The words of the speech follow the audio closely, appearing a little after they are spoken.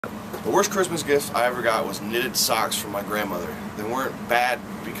The worst Christmas gift I ever got was knitted socks from my grandmother. They weren't bad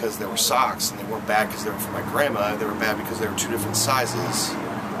because they were socks, and they weren't bad because they were from my grandma. They were bad because they were two different sizes.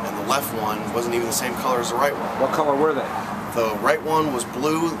 And the left one wasn't even the same color as the right one. What color were they? The right one was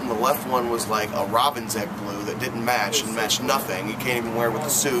blue, and the left one was like a robin's egg blue that didn't match and matched nothing. You can't even wear it with the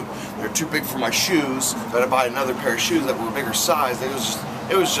suit. They're too big for my shoes, so I had to buy another pair of shoes that were a bigger size.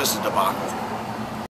 It was just a debacle.